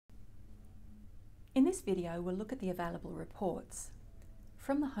In this video, we'll look at the available reports.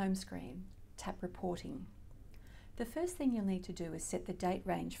 From the home screen, tap Reporting. The first thing you'll need to do is set the date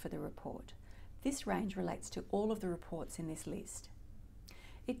range for the report. This range relates to all of the reports in this list.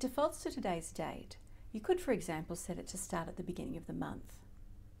 It defaults to today's date. You could, for example, set it to start at the beginning of the month.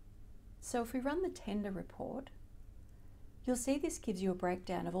 So if we run the tender report, you'll see this gives you a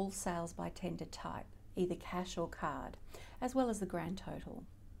breakdown of all sales by tender type, either cash or card, as well as the grand total.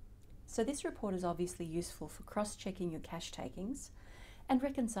 So this report is obviously useful for cross-checking your cash takings and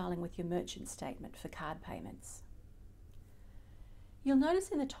reconciling with your merchant statement for card payments. You'll notice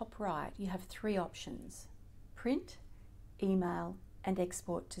in the top right you have three options: print, email, and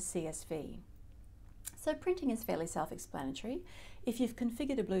export to CSV. So printing is fairly self-explanatory. If you've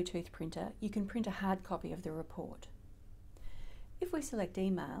configured a Bluetooth printer, you can print a hard copy of the report. If we select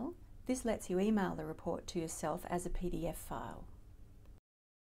email, this lets you email the report to yourself as a PDF file.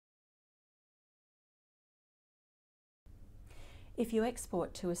 If you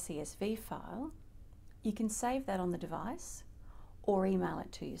export to a CSV file, you can save that on the device or email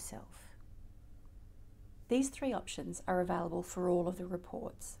it to yourself. These three options are available for all of the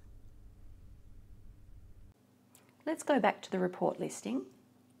reports. Let's go back to the report listing.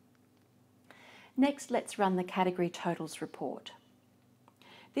 Next, let's run the category totals report.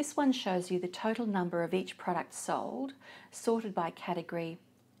 This one shows you the total number of each product sold, sorted by category,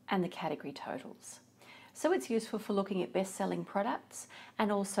 and the category totals. So it's useful for looking at best-selling products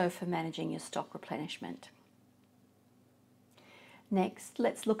and also for managing your stock replenishment. Next,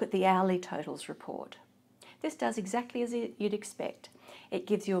 let's look at the hourly totals report. This does exactly as you'd expect. It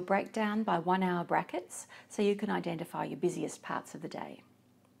gives you a breakdown by 1 hour brackets so you can identify your busiest parts of the day.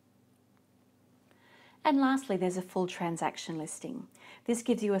 And lastly, there's a full transaction listing. This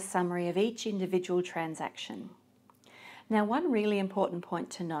gives you a summary of each individual transaction. Now, one really important point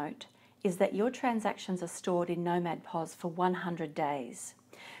to note is that your transactions are stored in NomadPOS for 100 days.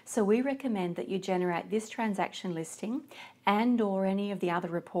 So we recommend that you generate this transaction listing and/or any of the other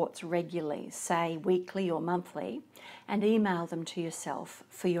reports regularly, say weekly or monthly, and email them to yourself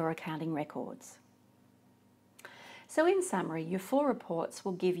for your accounting records. So in summary, your 4 reports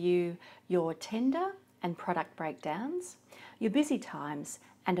will give you your tender and product breakdowns, your busy times,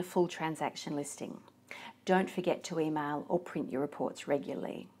 and a full transaction listing. Don't forget to email or print your reports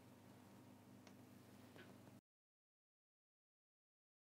regularly.